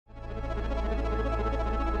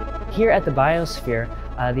Here at the Biosphere,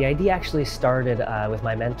 the idea actually started with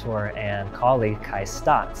my mentor and colleague, Kai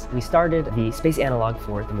Stotz. We started the space analog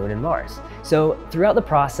for the Moon and Mars. So throughout the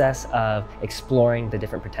process of exploring the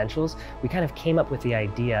different potentials, we kind of came up with the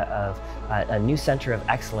idea of a new center of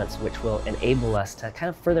excellence which will enable us to kind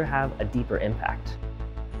of further have a deeper impact.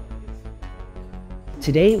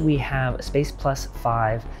 Today we have Space Plus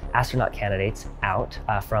 5 astronaut candidates out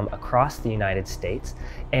from across the United States,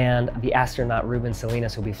 and the astronaut Ruben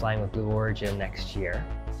Salinas will be flying with Blue Origin next year.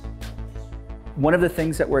 One of the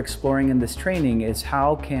things that we're exploring in this training is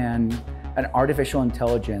how can an artificial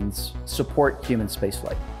intelligence support human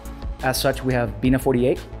spaceflight. As such, we have Bina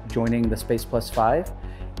 48 joining the Space Plus 5,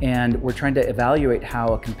 and we're trying to evaluate how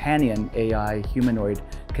a companion AI humanoid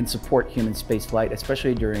can support human spaceflight,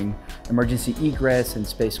 especially during emergency egress and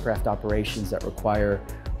spacecraft operations that require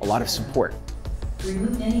a lot of support.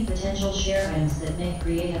 Remove any potential shear ends that may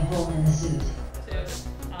create a hole in the suit.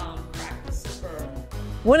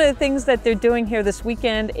 One of the things that they're doing here this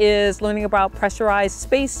weekend is learning about pressurized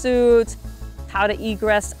spacesuits, how to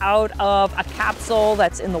egress out of a capsule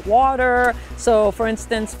that's in the water. So for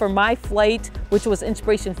instance, for my flight, which was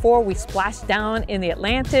Inspiration 4, we splashed down in the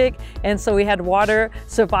Atlantic, and so we had water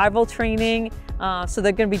survival training. So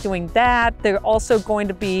they're going to be doing that. They're also going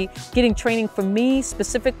to be getting training from me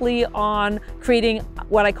specifically on creating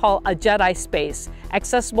what I call a Jedi space.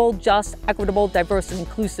 Accessible, just, equitable, diverse, and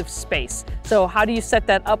inclusive space. So how do you set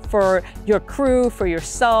that up for your crew, for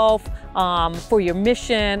yourself, for your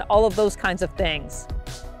mission, all of those kinds of things.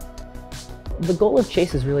 The goal of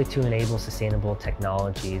CHASE is really to enable sustainable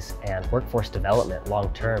technologies and workforce development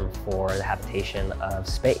long-term for the habitation of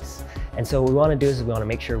space. And so what we want to do is we want to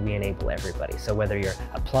make sure we enable everybody. So whether you're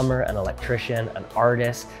a plumber, an electrician, an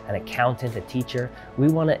artist, an accountant, a teacher, we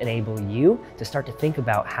want to enable you to start to think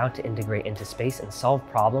about how to integrate into space and solve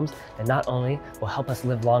problems that not only will help us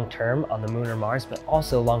live long-term on the Moon or Mars, but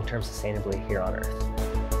also long-term sustainably here on Earth.